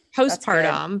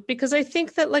postpartum, because I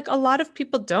think that like a lot of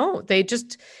people don't.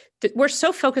 We're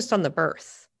so focused on the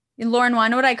birth. And Lauren, want to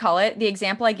know what I call it? The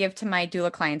example I give to my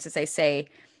doula clients is I say,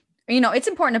 you know, it's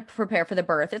important to prepare for the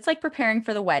birth. It's like preparing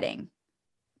for the wedding.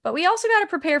 But we also got to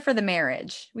prepare for the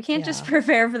marriage. We can't just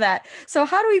prepare for that. So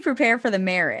how do we prepare for the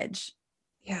marriage?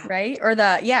 Yeah. right? Or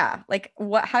like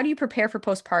how do you prepare for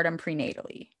postpartum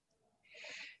prenatally?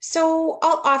 So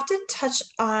I'll often touch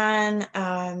on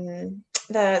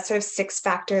the sort of 6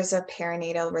 factors of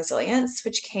perinatal resilience,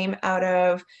 which came out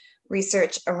of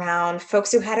research around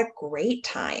folks who had a great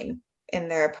time in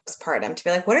their postpartum to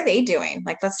be like, what are they doing?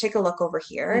 Like, let's take a look over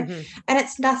here. Mm-hmm. And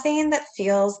it's nothing that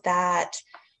feels that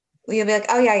you'll be like,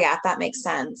 oh, yeah, that makes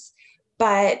sense.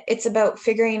 But it's about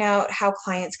figuring out how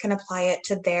clients can apply it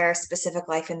to their specific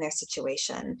life and their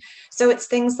situation. So it's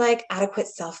things like adequate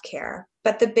self-care.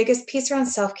 But the biggest piece around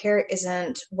self-care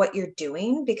isn't what you're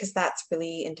doing, because that's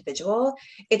really individual.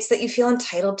 It's that you feel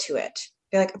entitled to it.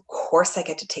 You're like, of course I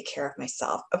get to take care of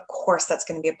myself. Of course that's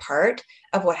going to be a part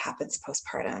of what happens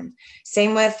postpartum.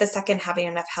 Same with the second, having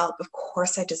enough help. Of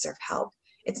course I deserve help.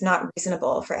 It's not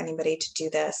reasonable for anybody to do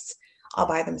this all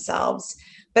by themselves.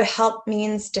 But help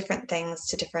means different things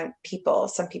to different people.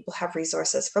 Some people have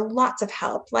resources for lots of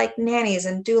help, like nannies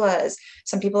and doulas.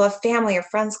 Some people have family or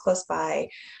friends close by.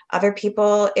 Other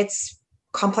people, it's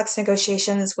complex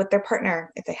negotiations with their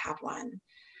partner if they have one.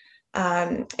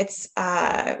 It's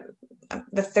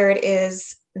the third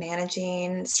is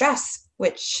managing stress,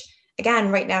 which again,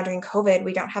 right now during COVID,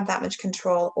 we don't have that much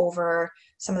control over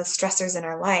some of the stressors in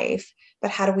our life.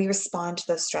 But how do we respond to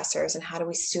those stressors, and how do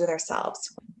we soothe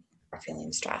ourselves when we're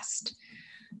feeling stressed?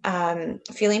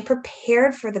 Feeling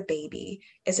prepared for the baby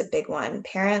is a big one.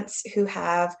 Parents who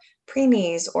have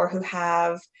preemies or who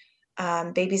have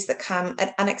babies that come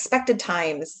at unexpected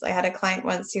times. I had a client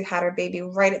once who had her baby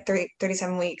right at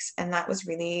 37 weeks, and that was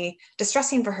really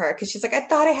distressing for her because she's like, I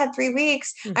thought I had 3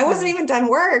 weeks. Mm-hmm. I wasn't even done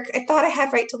work. I thought I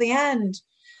had right till the end.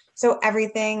 So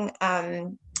everything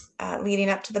leading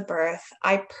up to the birth,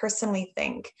 I personally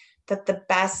think that the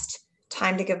best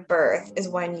time to give birth is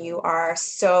when you are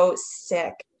so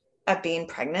sick of being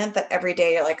pregnant that every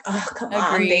day you're like, oh, come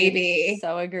on, baby.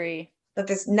 So agree. That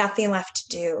there's nothing left to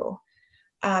do.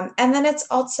 And then it's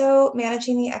also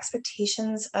managing the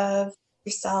expectations of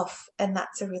yourself. And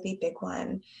that's a really big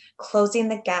one. Closing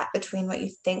the gap between what you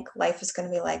think life is going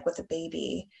to be like with a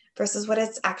baby versus what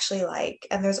it's actually like.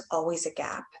 And there's always a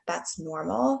gap. That's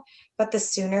normal. But the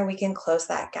sooner we can close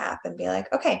that gap and be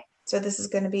like, okay, so this is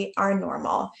going to be our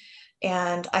normal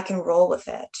and I can roll with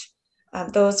it.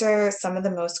 Those are some of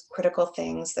the most critical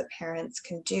things that parents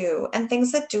can do, and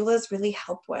things that doulas really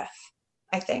help with.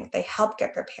 I think they help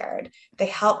get prepared. They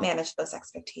help manage those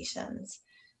expectations.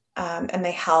 And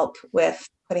they help with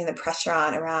putting the pressure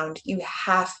on around, you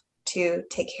have to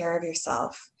take care of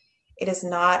yourself. It is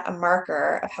not a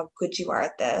marker of how good you are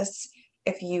at this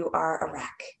if you are a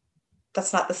wreck.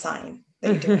 That's not the sign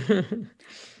that you're doing.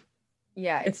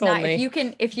 Yeah, it's If not only.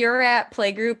 if you're at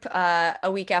playgroup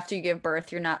a week after you give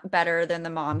birth, you're not better than the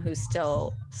mom who's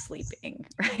still sleeping,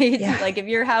 right? Yeah. Like if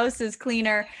your house is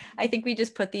cleaner, I think we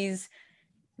just put these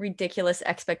ridiculous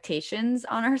expectations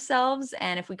on ourselves,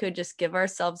 and if we could just give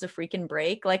ourselves a freaking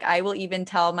break. Like I will even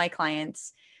tell my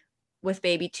clients with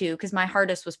baby 2, because my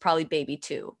hardest was probably baby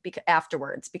 2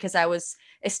 afterwards, because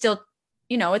it's still,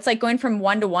 it's like going from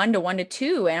 1 to 1 to 1 to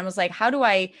 2, and I was like, how do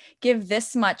I give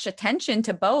this much attention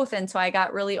to both? And so I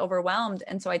got really overwhelmed.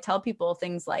 And so I tell people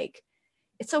things like,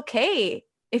 it's okay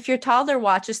if your toddler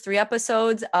watches 3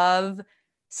 episodes of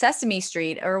Sesame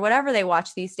Street or whatever they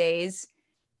watch these days,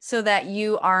 so that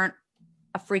you aren't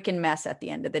a freaking mess at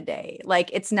the end of the day. Like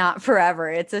it's not forever.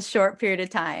 It's a short period of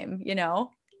time,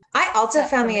 I also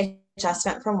found the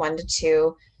adjustment from 1 to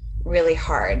 2 really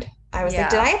hard. I was like,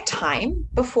 did I have time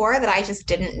before that I just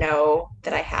didn't know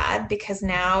that I had? Because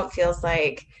now it feels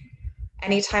like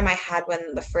anytime I had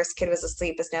when the first kid was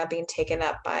asleep is now being taken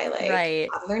up by like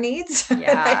toddler needs.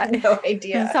 Yeah. I had no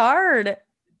idea. It's hard.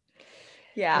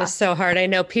 Yeah. It's so hard. I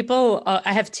know people,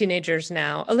 I have teenagers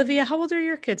now. Olivia, how old are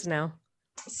your kids now?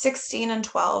 16 and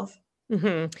 12.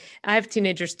 Mm-hmm. I have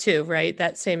teenagers too, right?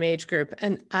 That same age group.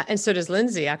 And so does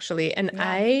Lindsay actually.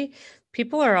 And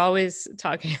people are always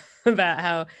talking about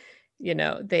how,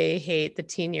 they hate the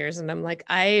teen years. And I'm like,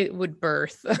 I would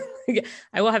birth.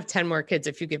 I will have 10 more kids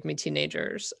if you give me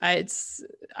teenagers.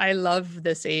 I love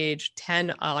this age,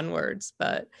 10 onwards,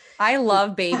 but I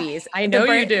love babies. I know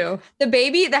you do. The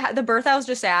baby, the birth I was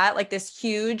just at, like this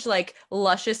huge, like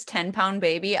luscious 10-pound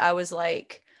baby. I was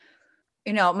like,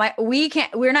 we're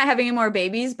not having any more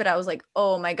babies, but I was like,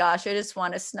 oh my gosh, I just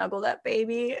want to snuggle that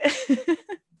baby.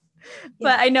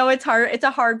 But I know it's hard. It's a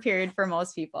hard period for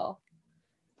most people.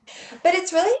 But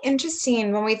it's really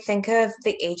interesting when we think of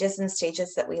the ages and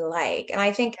stages that we like. And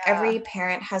I think Yeah, every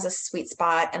parent has a sweet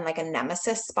spot and like a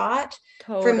nemesis spot.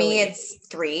 For me, totally. it's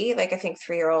three. Like I think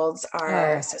 3-year-olds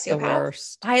are Oh, the sociopaths.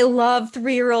 worst. I love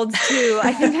 3-year-olds too.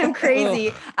 I think I'm crazy.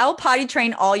 Ugh. I'll potty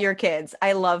train all your kids.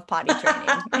 I love potty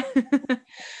training.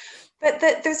 But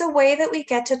there's a way that we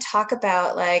get to talk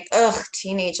about like, ugh,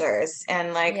 teenagers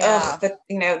and like, ugh,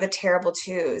 Yeah. the terrible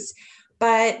twos.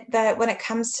 But that when it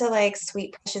comes to like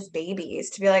sweet, precious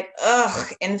babies, to be like,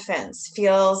 ugh, infants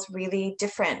feels really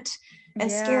different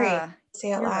and scary Yeah. to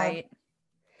say out You're loud. right.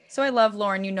 So I love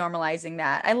Lauren, you normalizing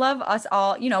that. I love us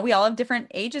all, we all have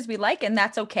different ages we like, and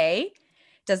that's okay.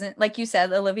 Doesn't, like you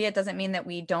said, Olivia, it doesn't mean that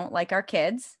we don't like our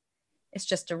kids. It's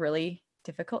just a really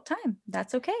difficult time.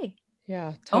 That's okay.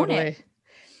 Yeah, Own it.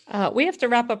 totally. We have to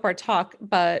wrap up our talk,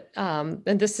 but and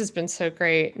this has been so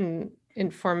great and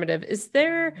informative. Is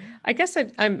there, I guess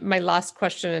I'm my last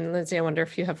question, and Lindsay, I wonder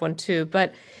if you have one too,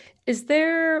 but is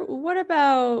there, what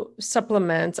about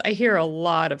supplements? I hear a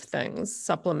lot of things,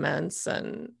 supplements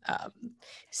and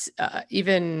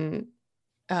even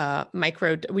well,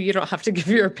 you don't have to give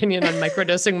your opinion on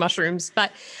microdosing mushrooms,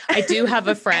 but I do have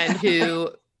a friend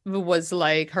who was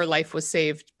like, her life was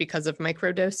saved because of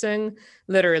microdosing,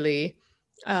 literally.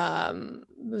 It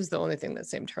was the only thing that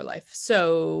saved her life.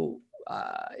 So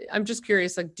I'm just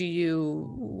curious, like, do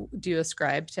you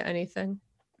ascribe to anything?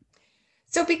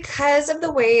 So because of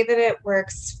the way that it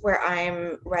works where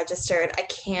I'm registered, I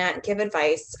can't give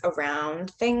advice around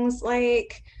things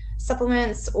like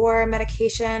supplements or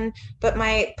medication, but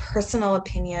my personal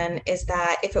opinion is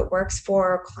that if it works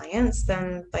for clients,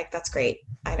 then like that's great.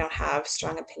 I don't have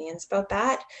strong opinions about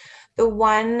that. The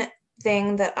one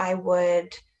thing that I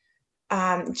would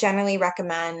generally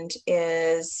recommend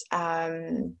is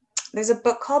there's a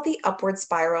book called The Upward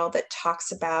Spiral that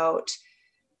talks about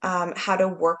how to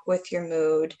work with your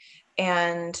mood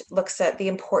and looks at the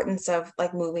importance of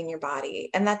like moving your body.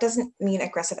 And that doesn't mean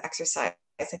aggressive exercise.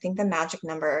 I think the magic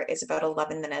number is about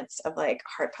 11 minutes of like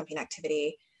heart pumping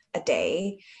activity a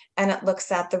day. And it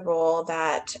looks at the role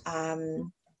that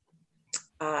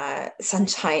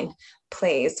sunshine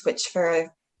plays, which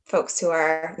for folks who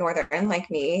are northern like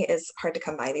me is hard to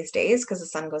come by these days because the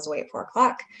sun goes away at 4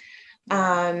 o'clock.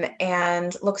 Yeah.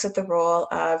 And looks at the role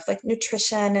of like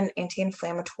nutrition and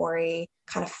anti-inflammatory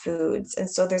kind of foods. And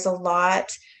so there's a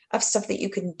lot of stuff that you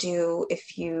can do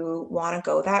if you want to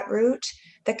go that route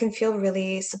that can feel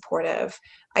really supportive.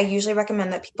 I usually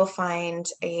recommend that people find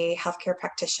a healthcare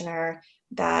practitioner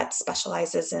that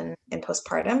specializes in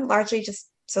postpartum, largely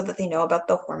just so that they know about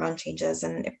the hormone changes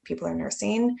and if people are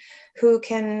nursing who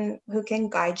can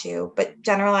guide you, but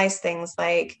generalize things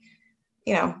like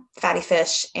fatty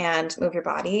fish and move your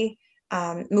body.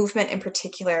 Movement in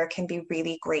particular can be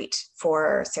really great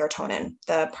for serotonin,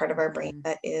 the part of our brain Mhm.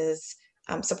 that is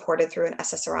supported through an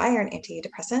SSRI or an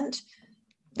antidepressant.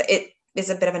 It is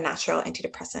a bit of a natural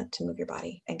antidepressant to move your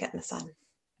body and get in the sun.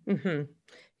 Hmm.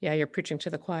 Yeah, you're preaching to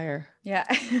the choir. Yeah,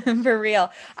 for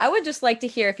real. I would just like to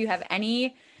hear if you have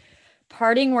any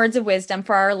parting words of wisdom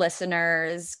for our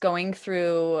listeners going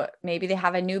through, maybe they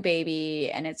have a new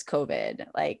baby and it's COVID.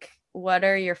 Like, what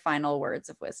are your final words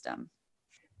of wisdom?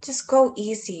 Just go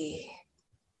easy.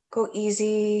 Go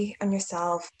easy on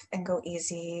yourself and go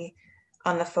easy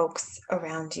on the folks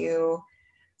around you.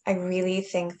 I really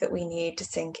think that we need to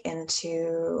sink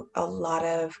into a lot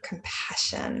of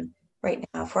compassion right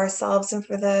now for ourselves and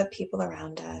for the people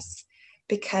around us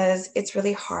because it's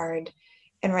really hard.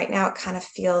 And right now, it kind of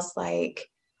feels like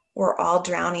we're all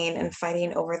drowning and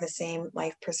fighting over the same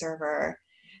life preserver.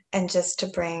 And just to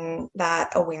bring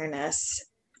that awareness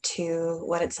to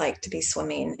what it's like to be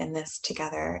swimming in this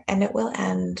together. And it will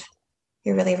end.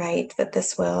 You're really right that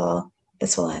this will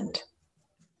end.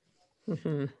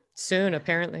 Hmm. Soon,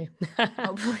 apparently.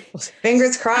 Hopefully.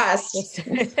 Fingers crossed.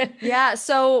 Yeah.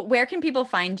 So where can people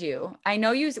find you? I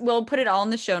know we'll put it all in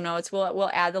the show notes. We'll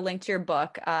add the link to your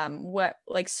book. What,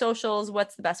 like, socials,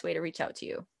 what's the best way to reach out to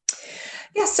you?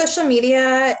 Yeah, social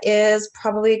media is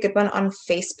probably a good one on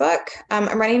Facebook.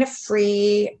 I'm running a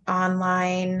free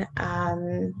online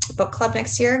book club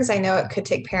next year because I know it could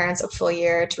take parents a full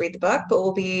year to read the book, but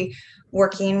we'll be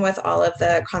working with all of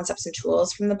the concepts and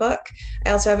tools from the book.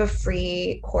 I also have a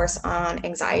free course on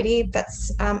anxiety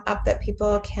that's up that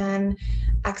people can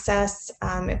access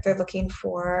if they're looking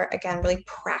for, again, really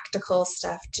practical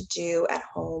stuff to do at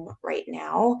home right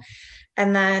now.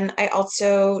 And then I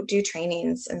also do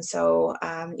trainings. And so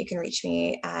you can reach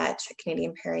me at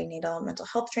Canadian Perinatal Mental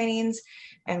Health Trainings.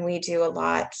 And we do a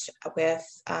lot with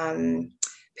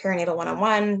perinatal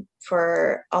one-on-one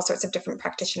for all sorts of different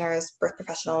practitioners, birth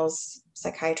professionals,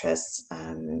 psychiatrists,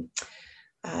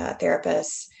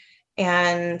 therapists.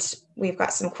 And we've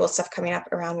got some cool stuff coming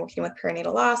up around working with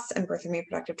perinatal loss and birth and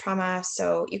reproductive trauma.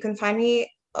 So you can find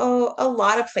me a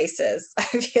lot of places. I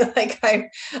feel like I'm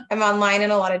online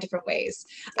in a lot of different ways.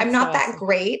 I'm not that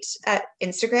great at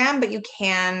Instagram, but you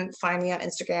can find me on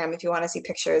Instagram if you want to see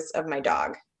pictures of my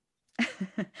dog.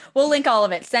 We'll link all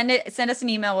of it. Send us an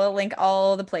email. We'll link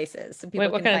all the places. So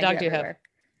wait, what kind of dog do you have?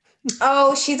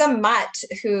 Oh, she's a mutt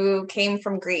who came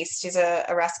from Greece. She's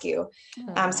a rescue.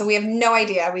 So we have no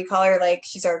idea. We call her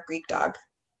she's our Greek dog.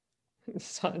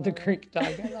 The Greek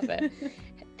dog. I love it.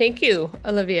 Thank you,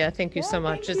 Olivia. Thank you so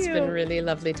much. It's been really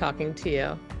lovely talking to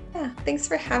you. Yeah, thanks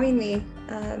for having me.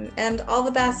 And all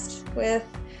the best with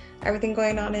everything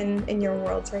going on in your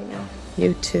worlds right now.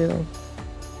 You too.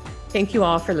 Thank you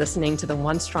all for listening to the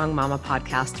One Strong Mama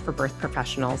podcast for birth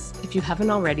professionals. If you haven't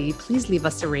already, please leave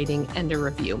us a rating and a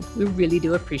review. We really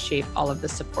do appreciate all of the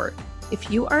support. If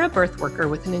you are a birth worker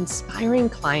with an inspiring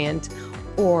client,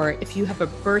 or if you have a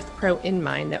birth pro in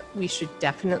mind that we should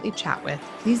definitely chat with,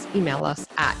 please email us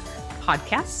at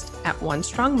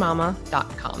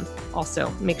podcast@onestrongmama.com. Also,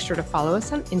 make sure to follow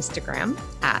us on Instagram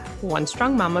at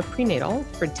OneStrongMamaPrenatal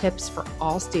for tips for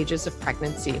all stages of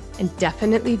pregnancy. And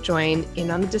definitely join in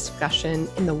on the discussion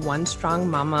in the One Strong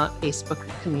Mama Facebook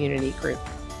community group.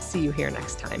 See you here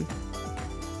next time.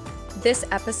 This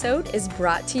episode is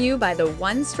brought to you by the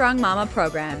One Strong Mama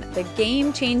program, the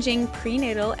game-changing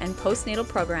prenatal and postnatal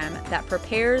program that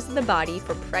prepares the body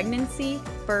for pregnancy,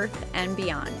 birth, and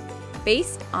beyond.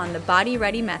 Based on the Body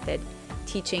Ready method,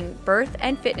 teaching birth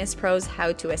and fitness pros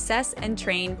how to assess and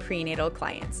train prenatal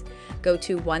clients. Go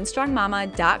to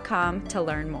onestrongmama.com to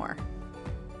learn more.